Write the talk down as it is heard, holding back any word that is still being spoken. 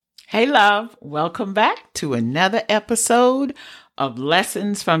Hey, love. Welcome back to another episode of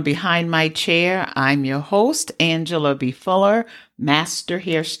Lessons from Behind My Chair. I'm your host, Angela B. Fuller, master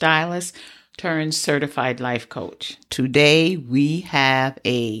hairstylist turned certified life coach. Today, we have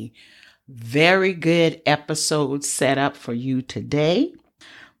a very good episode set up for you today.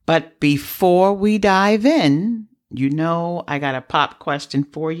 But before we dive in, I got a pop question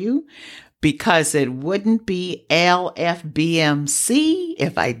for you, because it wouldn't be LFBMC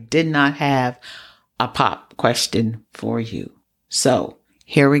if I did not have a pop question for you. So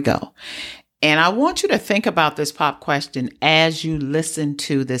here we go. And I want you to think about this pop question as you listen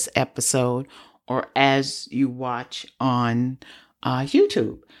to this episode or as you watch on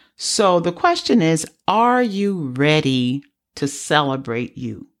YouTube. So the question is, are you ready to celebrate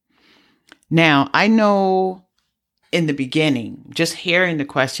you? Now, I know in the beginning, just hearing the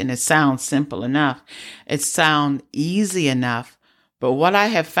question, it sounds simple enough. It sounds easy enough. But what I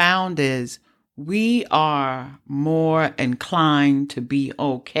have found is we are more inclined to be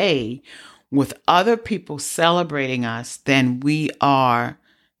okay with other people celebrating us than we are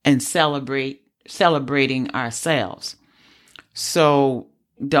and celebrating ourselves. So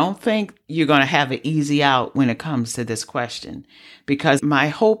don't think you're going to have an easy out when it comes to this question, because my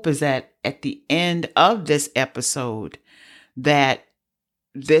hope is that at the end of this episode, that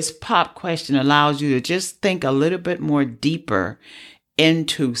this pop question allows you to just think a little bit more deeper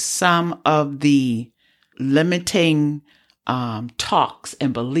into some of the limiting talks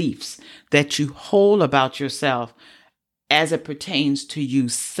and beliefs that you hold about yourself as it pertains to you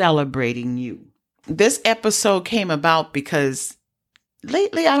celebrating you. This episode came about because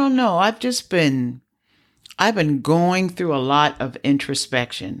lately, I don't know, I've been going through a lot of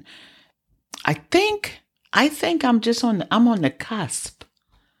introspection. I think I'm on the cusp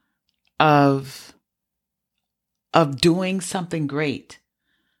of doing something great,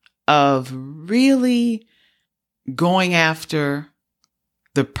 of really going after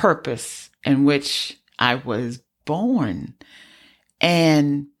the purpose in which I was born.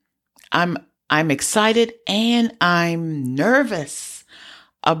 And I'm excited and I'm nervous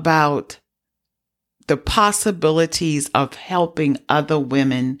about the possibilities of helping other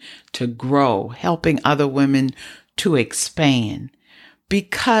women to grow, helping other women to expand,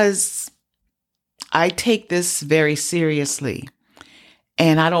 because I take this very seriously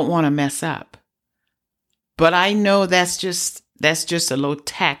and I don't want to mess up. But I know that's just a little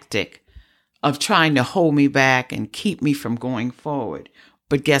tactic of trying to hold me back and keep me from going forward.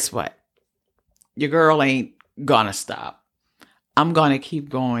 But guess what? Your girl ain't gonna stop. I'm going to keep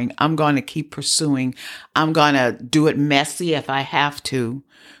going. I'm going to keep pursuing. I'm going to do it messy if I have to,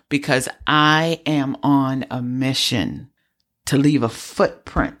 because I am on a mission to leave a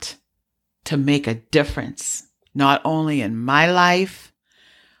footprint, to make a difference, not only in my life,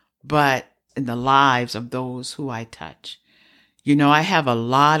 but in the lives of those who I touch. I have a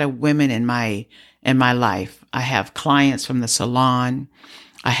lot of women in my life. I have clients from the salon.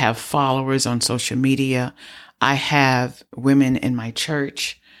 I have followers on social media. I have women in my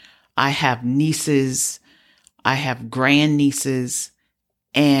church. I have nieces. I have grandnieces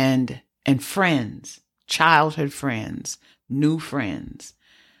and friends, childhood friends, new friends.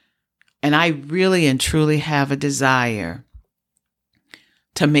 And I really and truly have a desire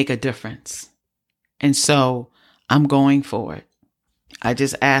to make a difference. And so I'm going for it. I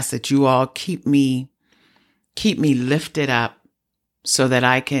just ask that you all keep me lifted up so that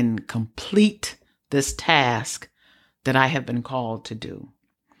I can complete this task that I have been called to do.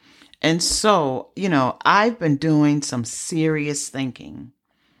 And so, I've been doing some serious thinking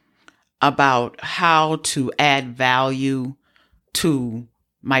about how to add value to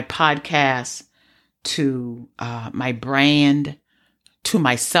my podcast, to my brand, to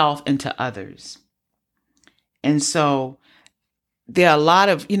myself, and to others. And so there are a lot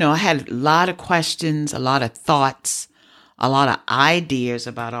of, I had a lot of questions, a lot of thoughts, a lot of ideas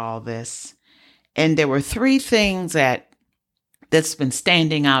about all this. And there were three things that's been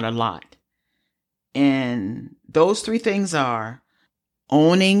standing out a lot. And those three things are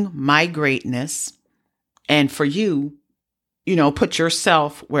owning my greatness. And for you, put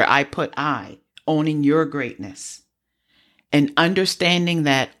yourself where I put I, owning your greatness. And understanding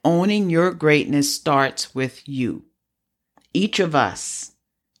that owning your greatness starts with you. Each of us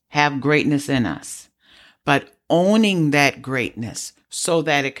have greatness in us, but owning that greatness so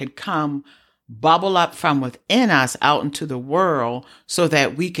that it could bubble up from within us out into the world, so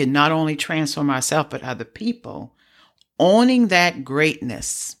that we can not only transform ourselves, but other people. Owning that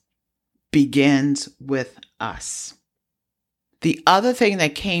greatness begins with us. The other thing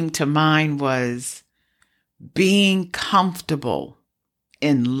that came to mind was being comfortable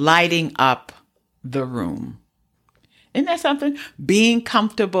in lighting up the room. Isn't that something? Being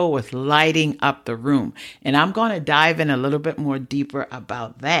comfortable with lighting up the room. And I'm going to dive in a little bit more deeper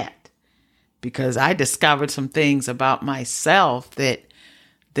about that, because I discovered some things about myself that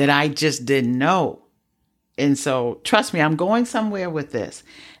I just didn't know. And so trust me, I'm going somewhere with this.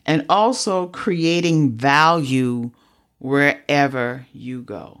 And also creating value wherever you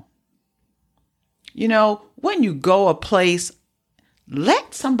go. You know, when you go a place,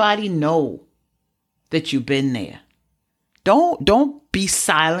 let somebody know that you've been there. Don't be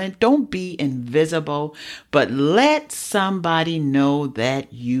silent. Don't be invisible, but let somebody know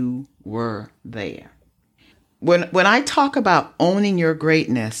that you were there. When I talk about owning your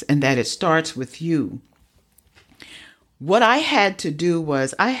greatness and that it starts with you, what I had to do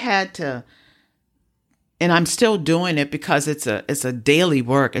was and I'm still doing it because it's a daily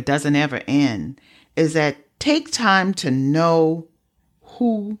work. It doesn't ever end. Is that take time to know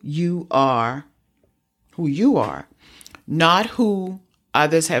who you are, not who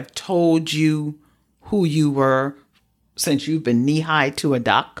others have told you who you were since you've been knee-high to a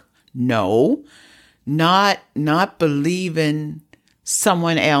duck. No, not believing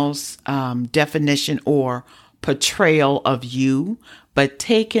someone else's definition or portrayal of you, but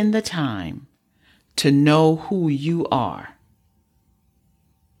taking the time to know who you are.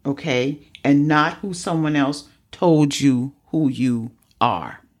 Okay? And not who someone else told you who you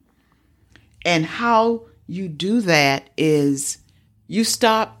are. And how you do that is you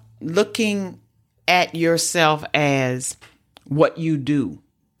stop looking at yourself as what you do.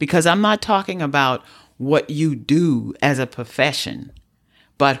 Because I'm not talking about what you do as a profession,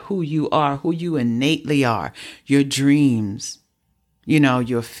 but who you are, who you innately are, your dreams,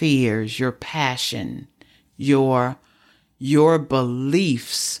 your fears, your passion, your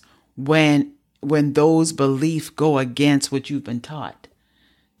beliefs when those beliefs go against what you've been taught.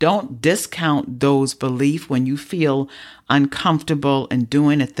 Don't discount those beliefs when you feel uncomfortable in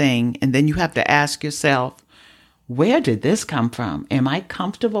doing a thing. And then you have to ask yourself, where did this come from? Am I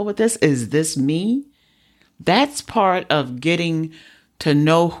comfortable with this? Is this me? That's part of getting to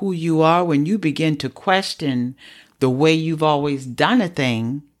know who you are, when you begin to question the way you've always done a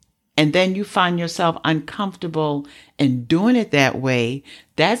thing. And then you find yourself uncomfortable in doing it that way.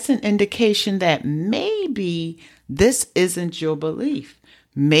 That's an indication that maybe this isn't your belief.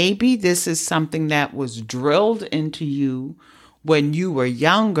 Maybe this is something that was drilled into you when you were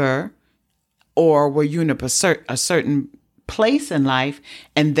younger, or were you in a certain place in life,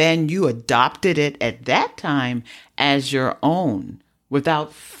 and then you adopted it at that time as your own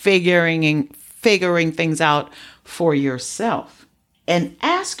without figuring things out for yourself. And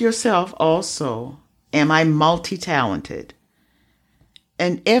ask yourself also, am I multi-talented?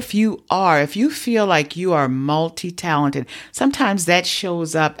 And if you feel like you are multi-talented, sometimes that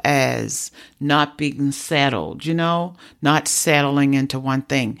shows up as not being settled, not settling into one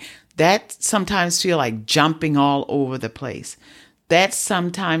thing. That sometimes feel like jumping all over the place. That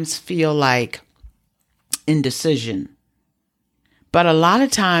sometimes feel like indecision. But a lot of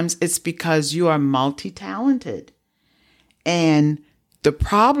times it's because you are multi-talented. And the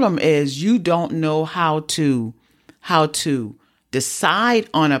problem is you don't know how to decide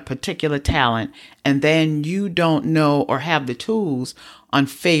on a particular talent, and then you don't know or have the tools on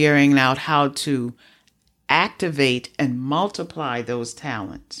figuring out how to activate and multiply those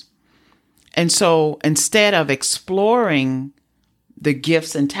talents. And so instead of exploring the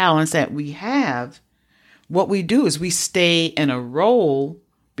gifts and talents that we have, what we do is we stay in a role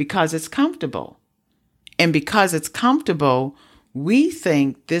because it's comfortable. And because it's comfortable, we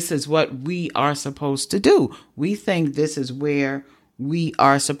think this is what we are supposed to do. We think this is where we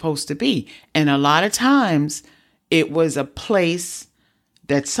are supposed to be. And a lot of times it was a place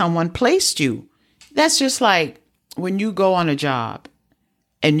that someone placed you. That's just like when you go on a job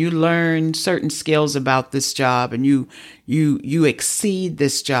and you learn certain skills about this job and you exceed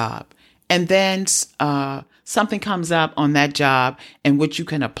this job. And then something comes up on that job in which you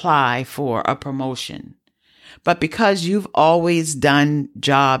can apply for a promotion. But because you've always done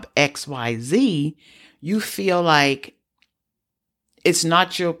job XYZ, you feel like it's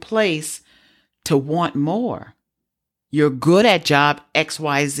not your place to want more. You're good at job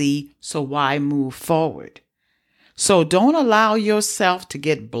XYZ, so why move forward? So don't allow yourself to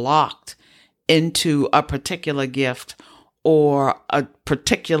get blocked into a particular gift or a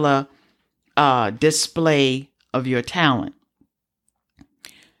particular display of your talent.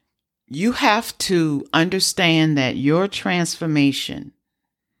 You have to understand that your transformation,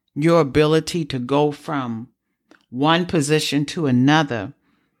 your ability to go from one position to another,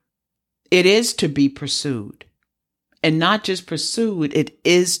 it is to be pursued. and not just pursued, it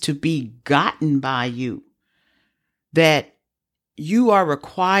is to be gotten by you. That you are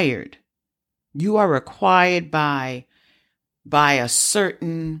required. You are required by a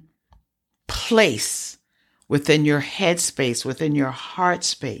certain place within your headspace, within your heart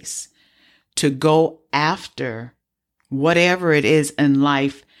space, to go after whatever it is in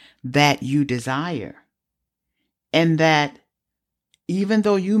life that you desire. And that even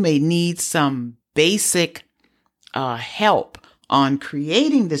though you may need some basic help on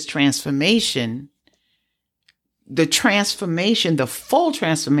creating this transformation, the full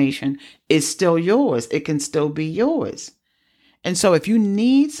transformation is still yours. It can still be yours. And so if you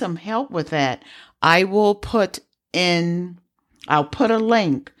need some help with that, I'll put a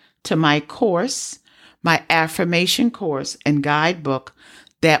link to my course, my affirmation course and guidebook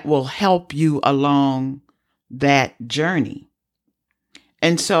that will help you along that journey.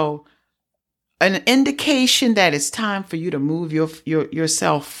 And so an indication that it's time for you to move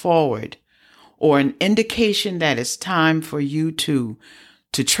yourself forward, or an indication that it's time for you to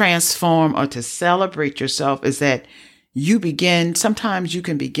transform or to celebrate yourself, is that sometimes you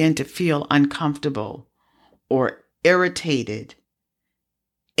can begin to feel uncomfortable or irritated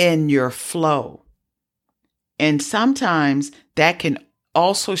in your flow. And sometimes that can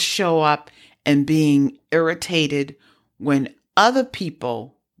also show up in being irritated when other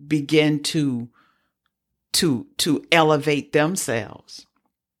people begin to elevate themselves.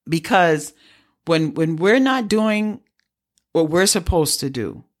 Because when we're not doing what we're supposed to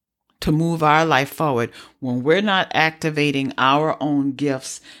do to move our life forward, when we're not activating our own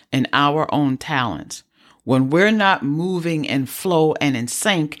gifts and our own talents, when we're not moving in flow and in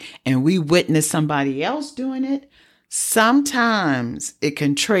sync, and we witness somebody else doing it, sometimes it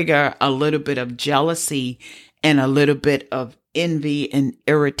can trigger a little bit of jealousy and a little bit of envy and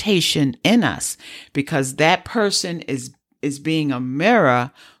irritation in us, because that person is being a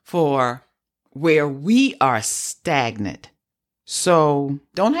mirror for where we are stagnant. So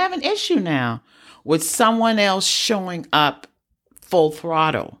don't have an issue now with someone else showing up full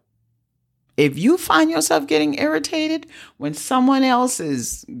throttle. If you find yourself getting irritated when someone else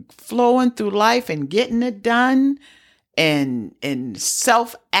is flowing through life and getting it done and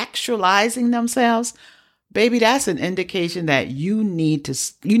self-actualizing themselves, baby, that's an indication that you need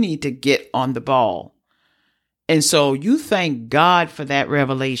to get on the ball. And so you thank God for that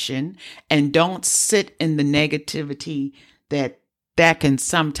revelation, and don't sit in the negativity that can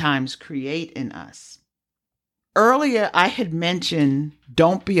sometimes create in us. Earlier, I had mentioned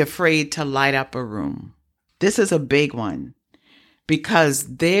don't be afraid to light up a room. This is a big one,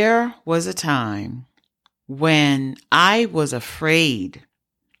 because there was a time when I was afraid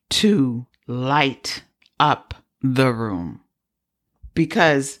to light up the room.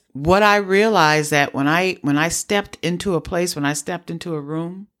 Because what I realized that when I stepped into a place, when I stepped into a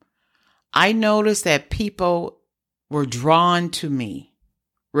room, I noticed that people were drawn to me,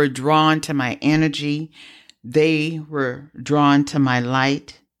 were drawn to my energy. They were drawn to my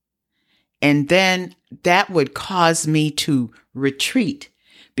light. And then that would cause me to retreat,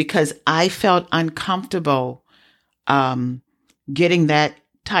 because I felt uncomfortable getting that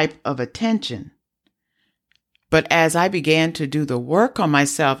type of attention. But as I began to do the work on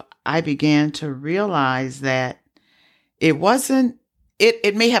myself, I began to realize that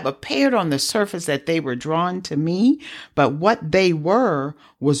it may have appeared on the surface that they were drawn to me, but what they were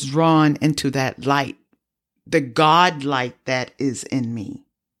was drawn into that light, the God light that is in me.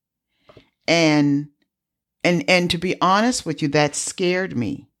 And to be honest with you, that scared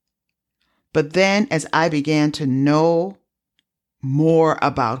me. But then as I began to know more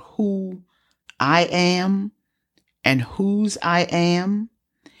about who I am and whose I am,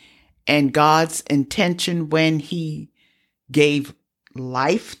 and God's intention when He gave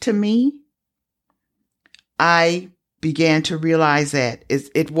life to me, I began to realize that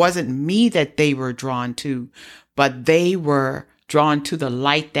it wasn't me that they were drawn to, but they were drawn to the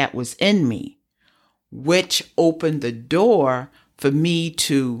light that was in me, which opened the door for me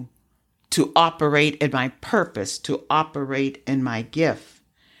to operate in my purpose, to operate in my gift.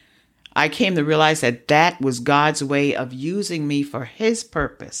 I came to realize that was God's way of using me for His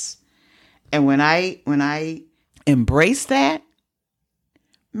purpose. And when I embraced that,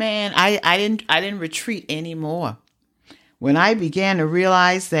 man, I didn't retreat anymore. When I began to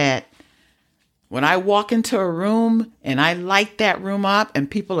realize that when I walk into a room and I light that room up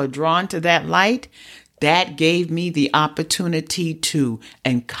and people are drawn to that light, that gave me the opportunity to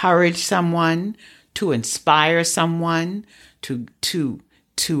encourage someone, to inspire someone, to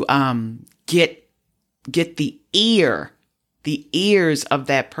get the ears of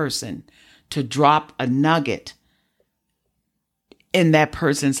that person, to drop a nugget in that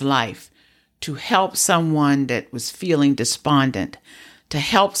person's life, to help someone that was feeling despondent, to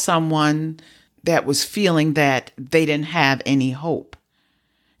help someone that was feeling that they didn't have any hope.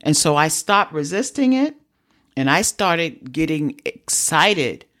 And so I stopped resisting it, and I started getting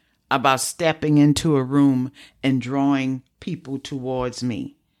excited about stepping into a room and drawing people towards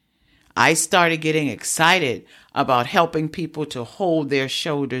me. I started getting excited about helping people to hold their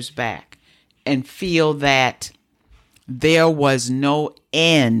shoulders back and feel that there was no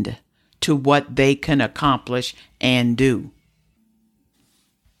end to what they can accomplish and do.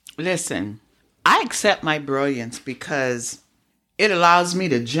 Listen, I accept my brilliance because it allows me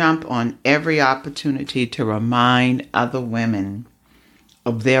to jump on every opportunity to remind other women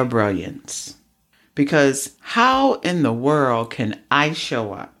of their brilliance. Because how in the world can I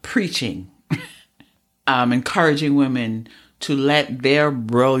show up preaching, encouraging women to let their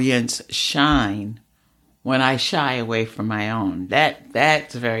brilliance shine when I shy away from my own?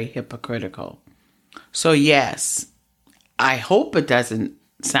 That's very hypocritical. So yes, I hope it doesn't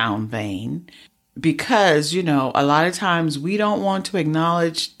sound vain, because, a lot of times we don't want to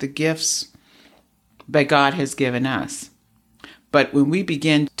acknowledge the gifts that God has given us. But when we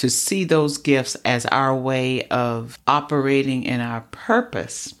begin to see those gifts as our way of operating in our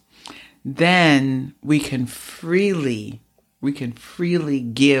purpose, then we can freely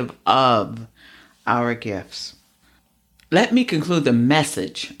give of our gifts. Let me conclude the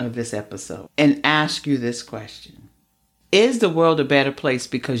message of this episode and ask you this question. Is the world a better place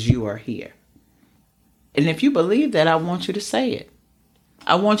because you are here? And if you believe that, I want you to say it.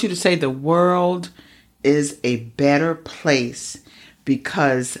 I want you to say the world is a better place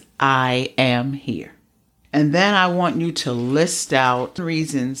because I am here. And then I want you to list out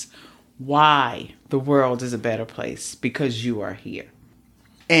reasons why the world is a better place because you are here.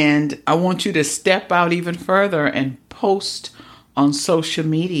 And I want you to step out even further and post on social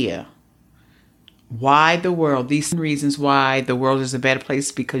media these reasons why the world is a better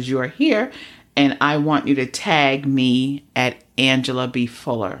place because you are here. And I want you to tag me at Angela B.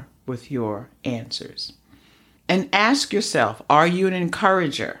 Fuller with your answers. And ask yourself, are you an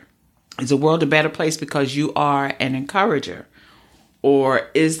encourager? Is the world a better place because you are an encourager? Or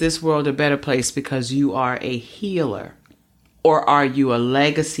is this world a better place because you are a healer? Or are you a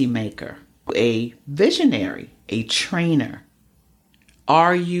legacy maker, a visionary, a trainer?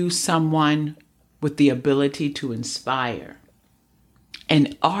 Are you someone with the ability to inspire?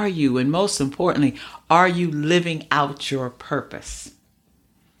 And most importantly, are you living out your purpose?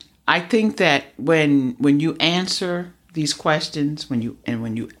 I think that when you answer these questions, when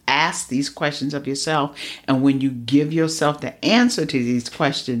you ask these questions of yourself, and when you give yourself the answer to these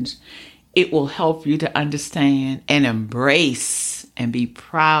questions, it will help you to understand and embrace and be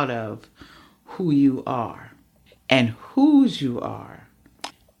proud of who you are and whose you are.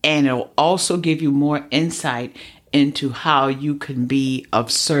 And it'll also give you more insight into how you can be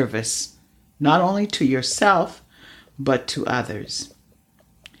of service, not only to yourself, but to others.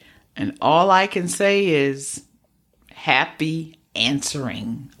 And all I can say is happy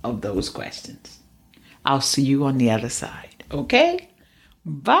answering of those questions. I'll see you on the other side. Okay?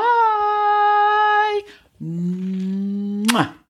 Bye. Mwah.